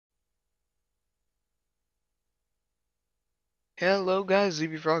Hello guys,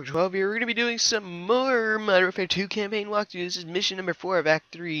 MW2 here. We're going to be doing some more Modern Warfare 2 campaign walkthrough. This is mission number 4 of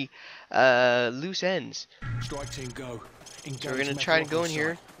Act 3, Loose Ends. Strike team, go. So we're going to try to go in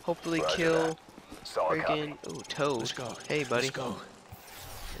here, hopefully kill friggin' Toad. Let's go. Hey buddy. Let's go.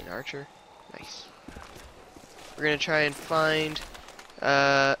 An archer. Nice. We're going to try and find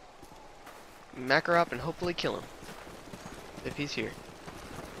Makarov and hopefully kill him. If he's here.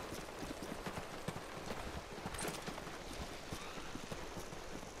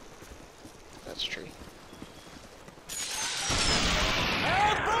 That's true.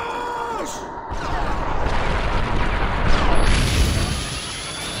 Ambush!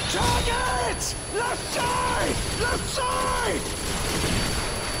 Target! Left side! Left side!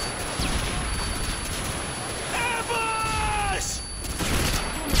 Ambush!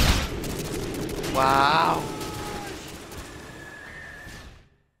 Wow.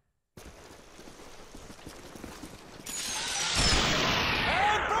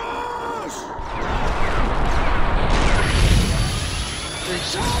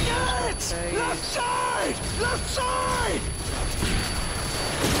 Target! Left side! Left side!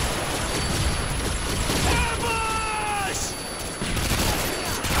 Ambush!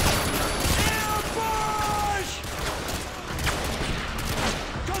 Ambush!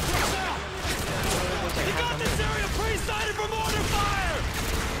 Contact now! You got this area pre-sighted for mortar fire!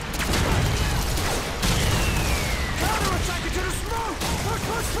 Counter-attack into the smoke! Push,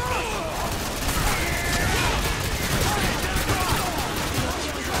 push, push!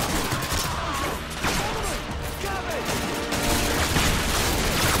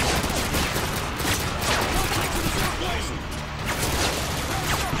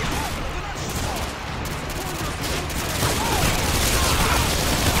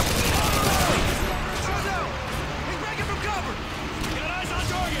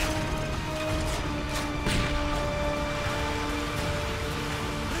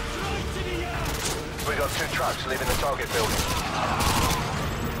 We got 2 trucks leaving the target building.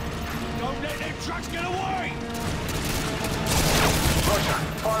 Don't let them trucks get away! Roger,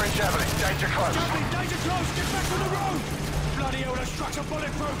 firing javelin, danger close. Javelin, danger close, get back to the road! Bloody hell, those trucks are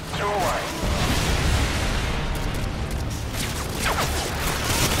bulletproof! 2 away.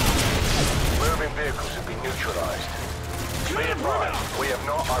 Moving vehicles have been neutralized. Be advised, we have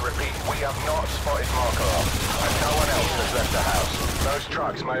not, I repeat, we have not spotted Makarov, and no one else has left the house. Those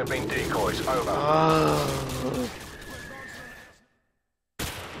trucks may have been decoys. Over.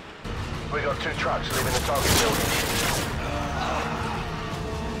 We got 2 trucks leaving the target building.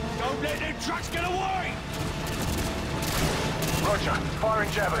 Don't let them trucks get away! Roger,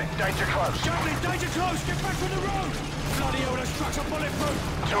 firing javelin, danger close. Javelin, danger close, get back to the road! Bloody hell, those trucks are bulletproof!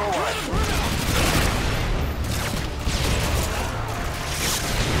 2 away.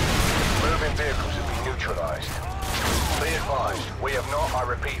 Moving vehicles have been neutralized. Be advised, we have not, I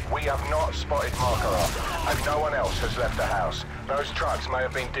repeat, we have not spotted Makarov, and no one else has left the house. Those trucks may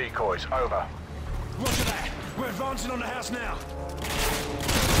have been decoys. Over. Roger that! We're advancing on the house now!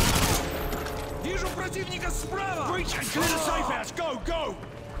 Вижу противника справа! Breach and clear the safe house! Go, go!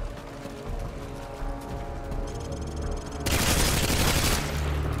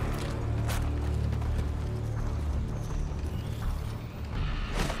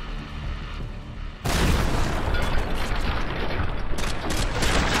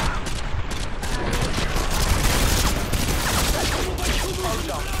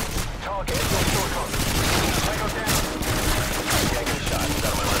 Target is your short on. Tango down. Taking a shot. Out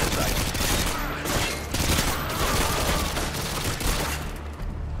of my line of sight.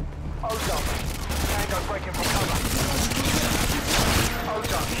 Ozone. Tango breaking from cover.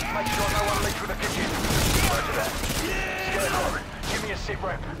 Ozone. Make sure no one leaks with the kitchen. Roger that. Scarecrow. Give me a sit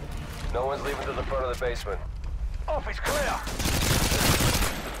rep. No one's leaving to the front of the basement. Office clear.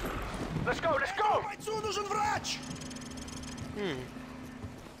 Let's go, let's go!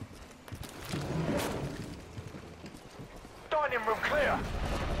 Dining room clear.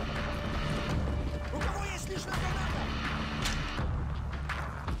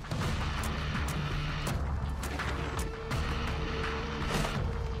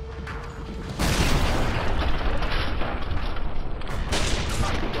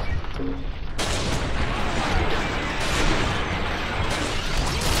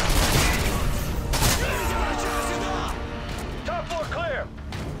 Top 4 clear.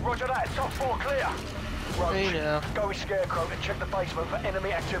 Roger that, top 4 clear. Hey now. Go with Scarecrow and check the basement for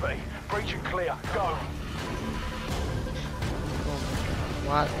enemy activity. Breach and clear. Go.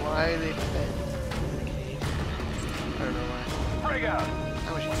 Why are they fed in the cave? I don't know why. Bring out. I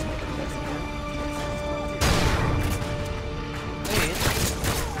wish I could get that again.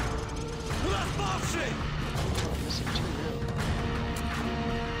 Hey, missing 2 now.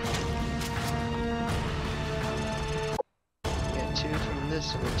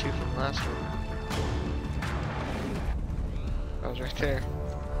 So we're 2 from the last one. I was right there.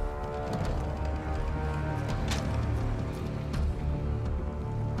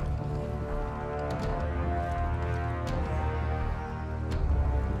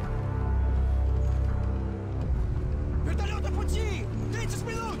 Вертолеты в пути! 30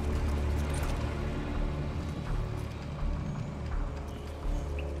 минут!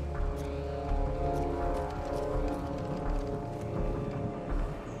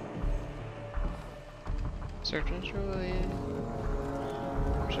 Search and destroy.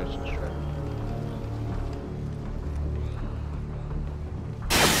 Search and destroy.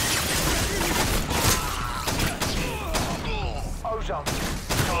 Ozone.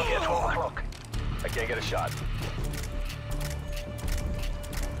 Target at 12 o'clock. I can't get a shot.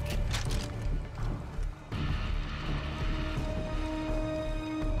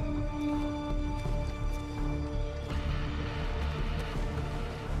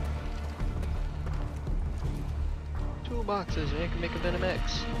 Toolboxes, and you can make a Venom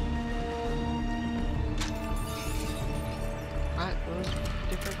X. What was the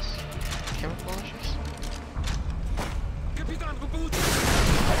difference? Camouflages? Капитан, вы получили...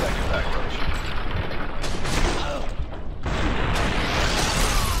 I got your back, Roach.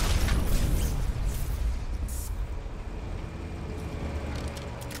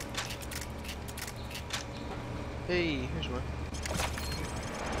 Hey, here's one.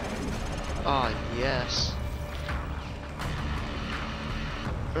 Ah, yes.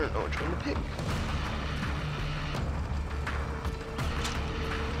 I don't know which one to pick.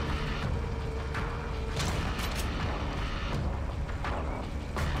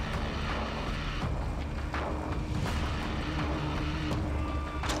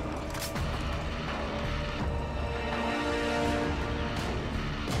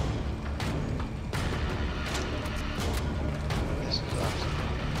 This is awesome.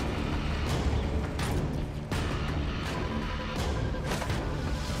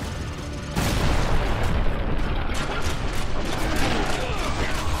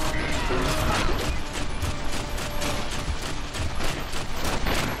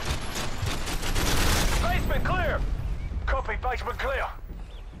 Basement clear! Copy, basement clear.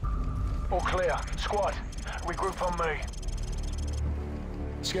 All clear. Squad, regroup on me.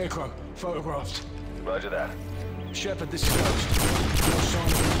 Scarecrow, photographs. Roger that. Shepard, this is Ghost. No sign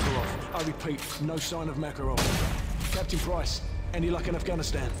of Makarov. I repeat, no sign of Makarov. Captain Price, any luck in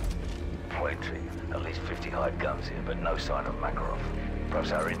Afghanistan? Plenty. At least 50 hired guns here, but no sign of Makarov.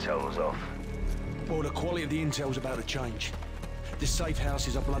 Perhaps our intel was off. Well, the quality of the intel's about to change. This safe house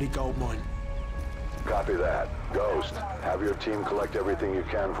is a bloody gold mine. Copy that. Ghost, have your team collect everything you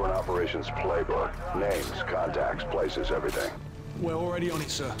can for an operations playbook. Names, contacts, places, everything. We're already on it,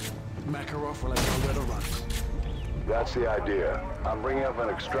 sir. Makarov will have nowhere to run. That's the idea. I'm bringing up an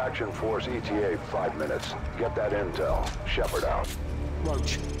extraction force ETA 5 minutes. Get that intel. Shepard out.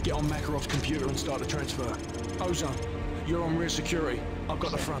 Roach, get on Makarov's computer and start the transfer. Ozone, you're on rear security. I've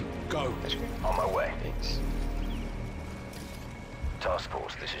got the front. Go. On my way. Thanks. Task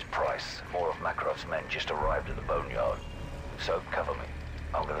Force, this is Price. More of Makarov's men just arrived at the boneyard. So, cover me.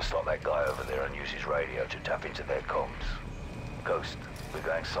 I'm gonna stop that guy over there and use his radio to tap into their comms. Ghost, we're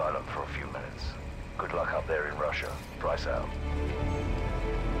going silent for a few minutes. Good luck up there in Russia. Price out.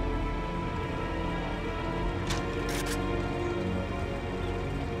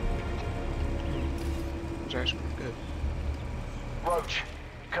 It's actually good. Roach,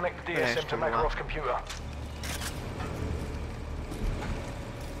 connect the Yeah, DSM to Makarov's computer.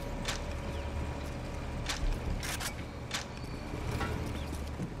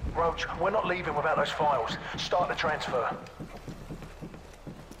 Roach, we're not leaving without those files. Start the transfer.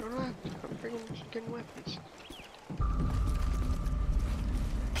 Alright, I'm getting weapons.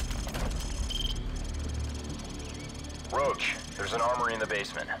 Roach, there's an armory in the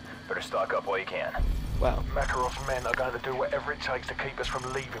basement. Better stock up while you can. Wow. Makarov's men are going to do whatever it takes to keep us from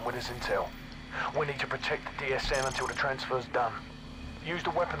leaving with this intel. We need to protect the DSM until the transfer's done. Use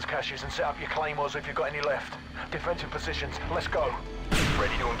the weapons caches and set up your claymores if you've got any left. Defensive positions, let's go.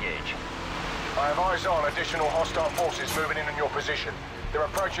 Ready to engage. I have eyes on additional hostile forces moving in on your position. They're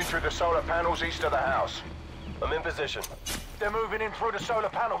approaching through the solar panels east of the house. I'm in position. They're moving in through the solar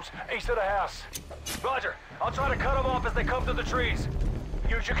panels east of the house. Roger. I'll try to cut them off as they come to the trees.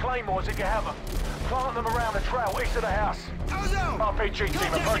 Use your claymores if you have them. Plant them around the trail east of the house. RPG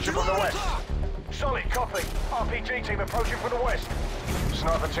team approaching from the west. Solid, copy. RPG team approaching from the west.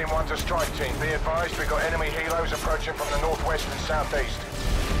 Sniper team 1 to strike team. Be advised, we've got enemy helos approaching from the northwest and southeast.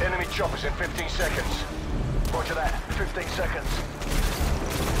 Enemy choppers in 15 seconds. Roger that. 15 seconds.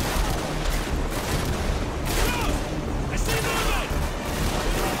 I see movement!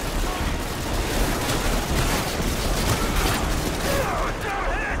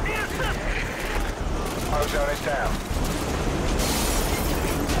 zone is down.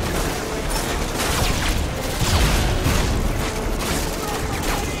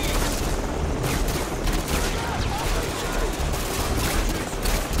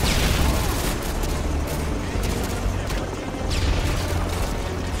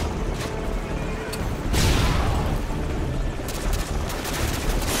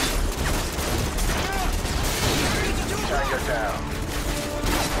 Tango down.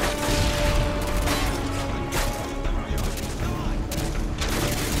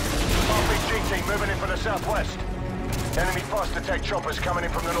 RPG team moving in from the southwest. Enemy fast attack choppers coming in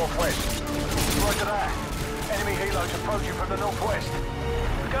from the northwest. Roger that. Enemy helos approaching from the northwest.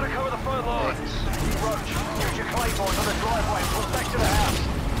 We've got to cover the front lines. Roach, use your claymores on the driveway and pull back to the house.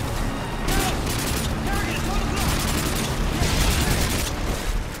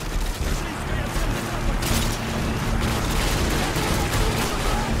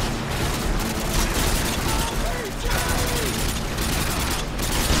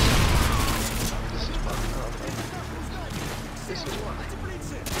 This is why.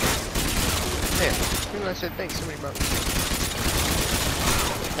 There. Even though I said thanks, somebody brought me.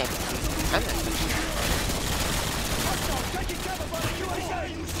 I'm not.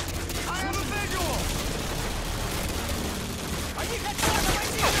 I have a visual!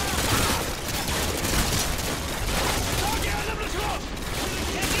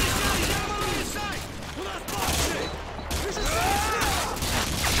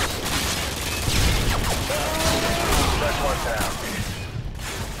 That's one down.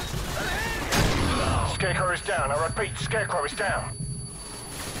 Scarecrow is down. I repeat, Scarecrow is down.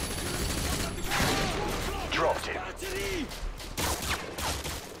 Dropped him.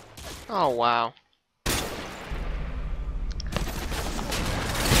 Oh wow.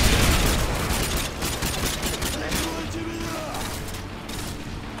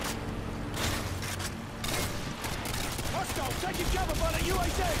 Taking cover by the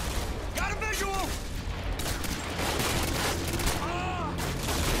UAZ! Got a visual!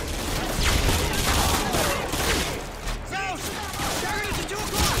 South! Target at 2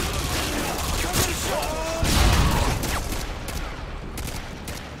 o'clock! Cover the shot!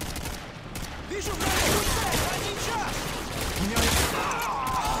 Visual ready! Lightning shot!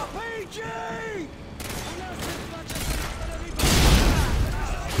 PG!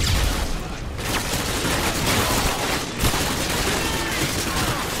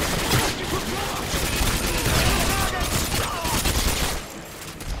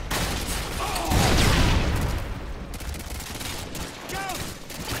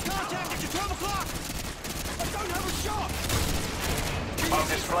 I'm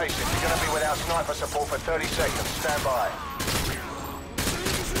displaced. You're going to be without sniper support for 30 seconds. Stand by.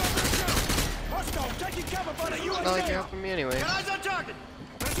 Hostile, taking cover by the It's not like you're UAZ! helping me anyway. Eyes on target!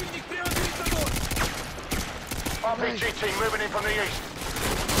 Противник прямо перед тобой! RPG team moving in from the east.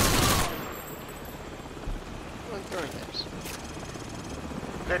 I'm throwing this.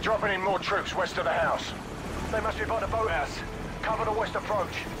 They're dropping in more troops west of the house. They must be by the boathouse. Cover the west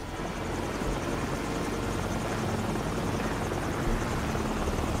approach.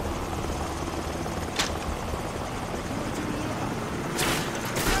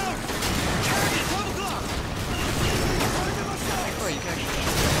 Oh, you can actually.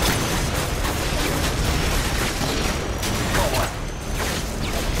 Got one.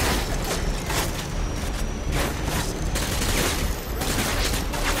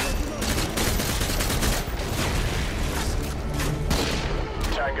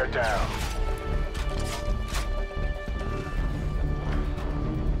 Tango down.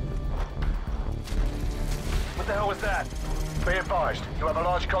 What the hell was that? Be advised, you have a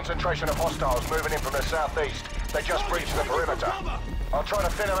large concentration of hostiles moving in from the southeast. They just breached the perimeter. I'll try to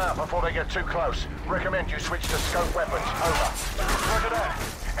thin them out before they get too close. Recommend you switch to scope weapons. Over. Roger that.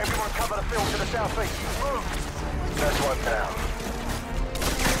 Everyone cover the field to the southeast. Move. That's one down.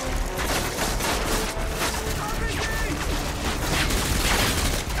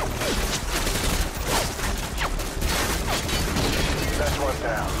 That's one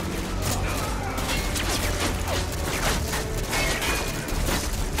down.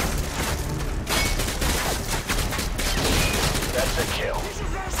 That's a kill.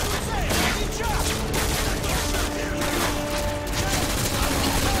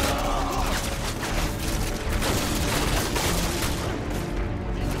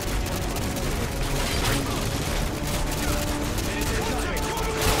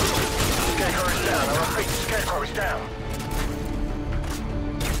 Scarecrow is down. I repeat, Scarecrow is down.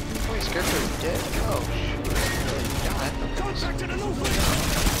 Oh, he's scared for dead. Oh, shoot. God. Contact to the north!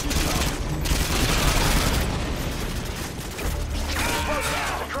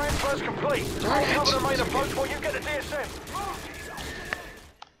 To try and play Transfer's complete. I'll cover the main approach while you get the DSM.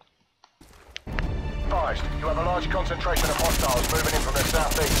 Advised, you have a large concentration of hostiles moving in from the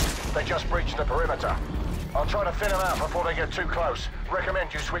southeast. They just breached the perimeter. I'll try to thin them out before they get too close.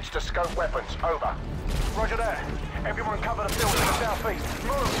 Recommend you switch to scope weapons. Over. Roger that. Everyone cover the field to the southeast.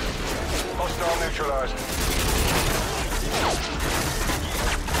 Move! Hostile neutralized.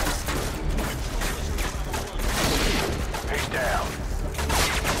 He's down.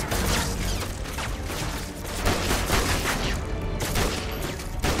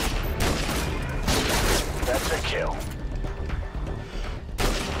 That's a kill.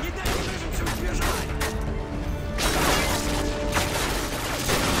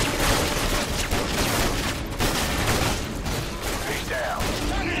 He's down.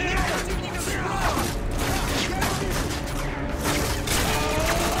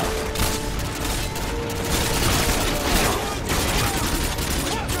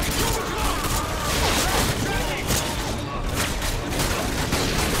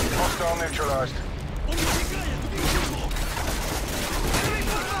 Hostile neutralized.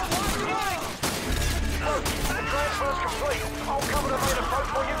 The transfer's complete. I'll cover the main approach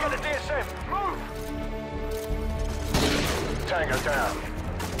while you get the DSM. Move! Tango down.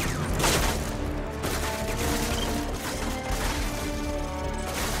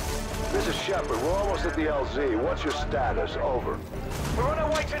 This is Shepard. We're almost at the LZ. What's your status? Over. We're on our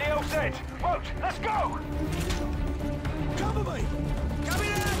way to the LZ. Roach, let's go! Cover me! Coming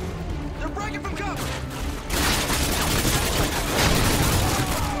in! They're breaking from cover!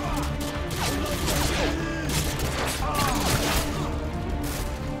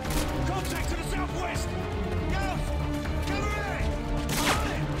 Contact to the southwest! Ghost! Cover me! On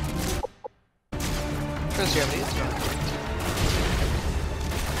it! Prince Germany, it's fine.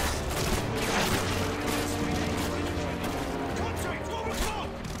 Contact! 12 o'clock!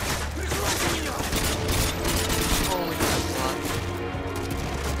 Who's rocking you? Holy fuck.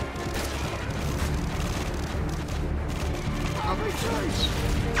 How many times?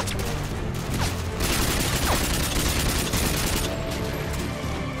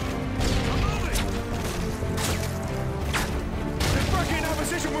 They're breaking in our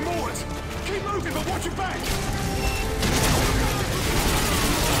position with mortars! Keep moving, but watch your back!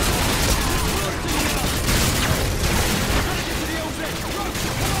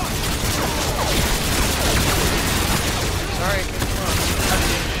 Sorry, come on. I'm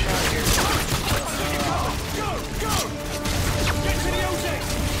getting shot here. Go! Go! Get to the LZ!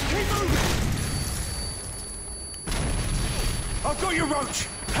 Keep moving! I've got you, Roach!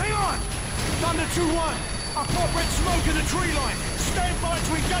 Hang on! Thunder 2-1! I've got red smoke in the tree line! Stand by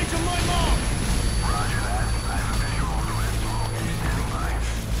to engage on my mark! Roger that. I have a visual on the red smoke. Standing by.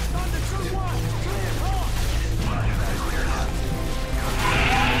 Thunder 2-1! Clear! Hard! Roger that. Clear now.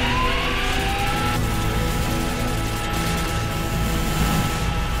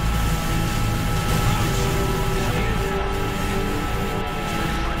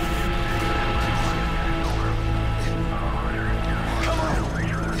 Come on!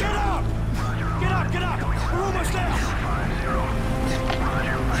 Get up! Get up! Get up! We're almost there!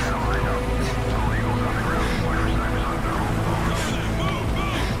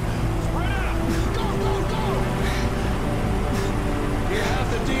 You have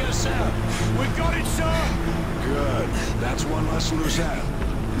the DSM. We got it, sir! Good. That's one less loose out.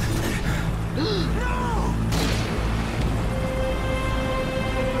 No!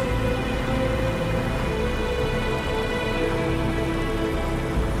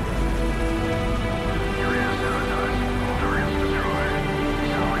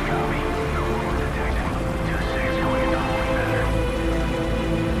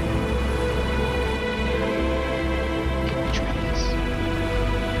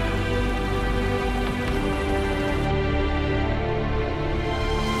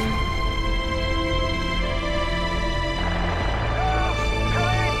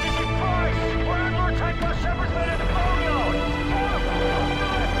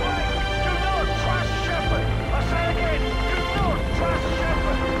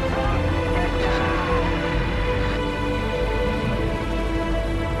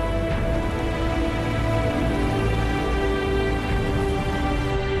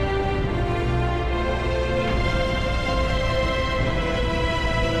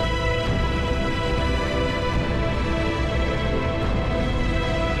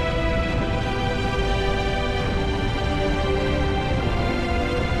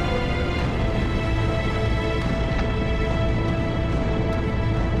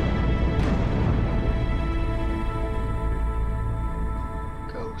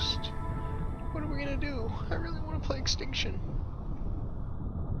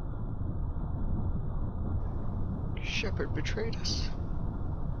 Shepard betrayed us.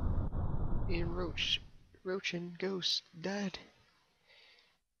 And Roach and Ghost died.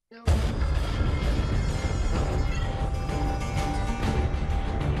 No.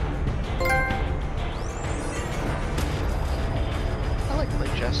 I like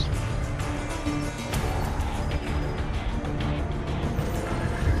playing chess.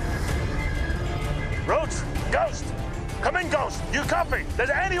 Roach! Ghost! Come in, Ghost! You copy?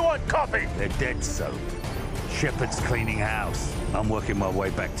 Does anyone copy? They're dead, so. Shepard's cleaning house. I'm working my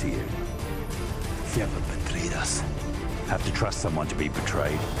way back to you. Shepard betrayed us. Have to trust someone to be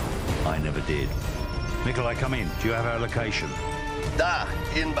betrayed. I never did. Nikolai, come in. Do you have our location? Da,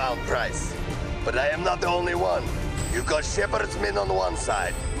 inbound price. But I am not the only one. You've got Shepard's men on one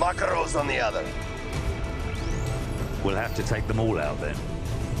side, Makarov's on the other. We'll have to take them all out then.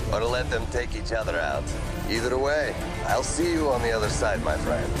 Or let them take each other out. Either way, I'll see you on the other side, my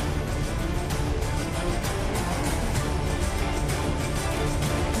friend.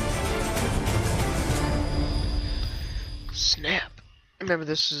 Snap. I remember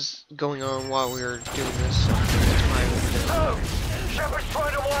this is going on while we were doing this, so that's why I opened it. Oh! Shepard's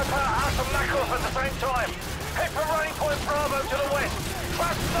trying to wipe out House and Makarov at the same time. Head for running point Bravo to the west.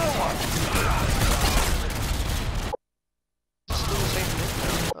 Trust no one. Still the same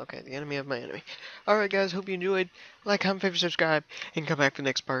thing? Okay, the enemy of my enemy. Alright guys, hope you enjoyed. Like, comment, favorite, subscribe, and come back for the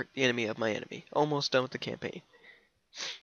next part, the enemy of my enemy. Almost done with the campaign.